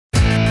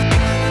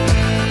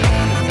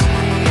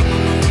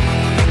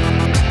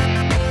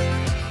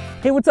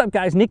Hey, what's up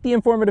guys? Nick the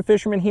Informative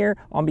Fisherman here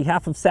on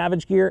behalf of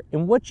Savage Gear,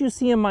 and what you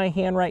see in my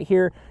hand right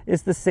here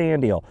is the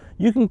Sand Eel.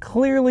 You can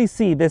clearly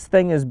see this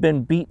thing has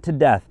been beat to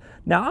death.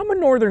 Now, I'm a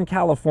Northern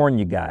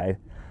California guy,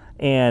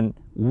 and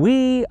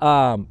we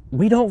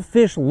don't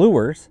fish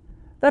lures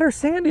that are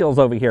sand eels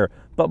over here.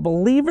 But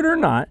believe it or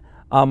not,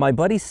 my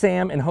buddy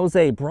Sam and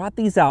Jose brought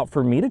these out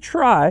for me to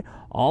try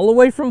all the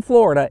way from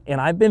Florida,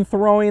 and I've been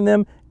throwing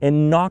them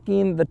and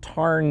knocking the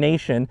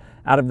tarnation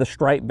out of the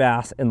striped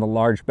bass and the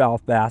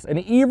largemouth bass and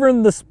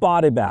even the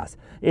spotted bass.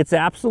 It's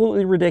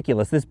absolutely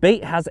ridiculous. This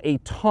bait has a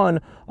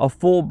ton of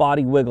full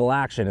body wiggle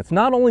action. It's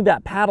not only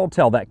that paddle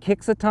tail that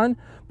kicks a ton,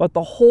 but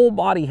the whole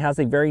body has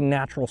a very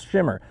natural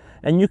shimmer.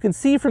 And you can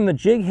see from the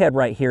jig head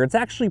right here, it's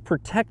actually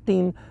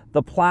protecting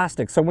the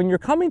plastic. So when you're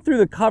coming through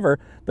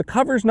the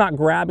cover's not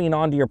grabbing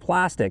onto your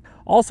plastic.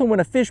 Also, when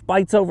a fish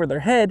bites over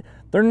their head,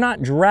 they're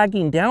not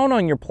dragging down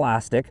on your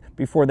plastic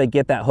before they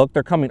get that hook.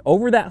 They're coming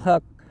over that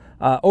hook,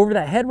 over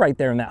that head right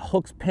there, and that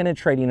hook's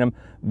penetrating them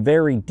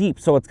very deep.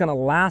 So it's gonna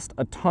last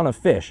a ton of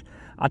fish.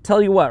 I'll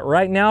tell you what,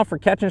 right now for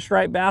catching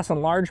striped bass and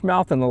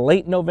largemouth in the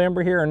late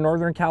November here in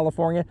Northern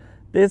California,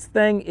 this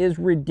thing is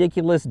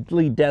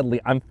ridiculously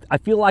deadly. I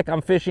feel like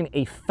I'm fishing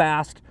a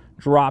fast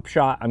drop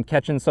shot. I'm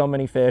catching so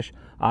many fish.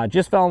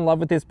 Just fell in love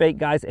with this bait,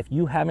 guys. If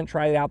you haven't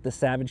tried out the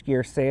Savage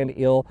Gear Sand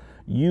Eel,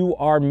 you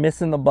are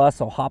missing the bus.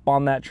 So hop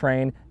on that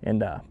train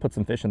and put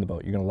some fish in the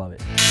boat. You're gonna love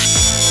it.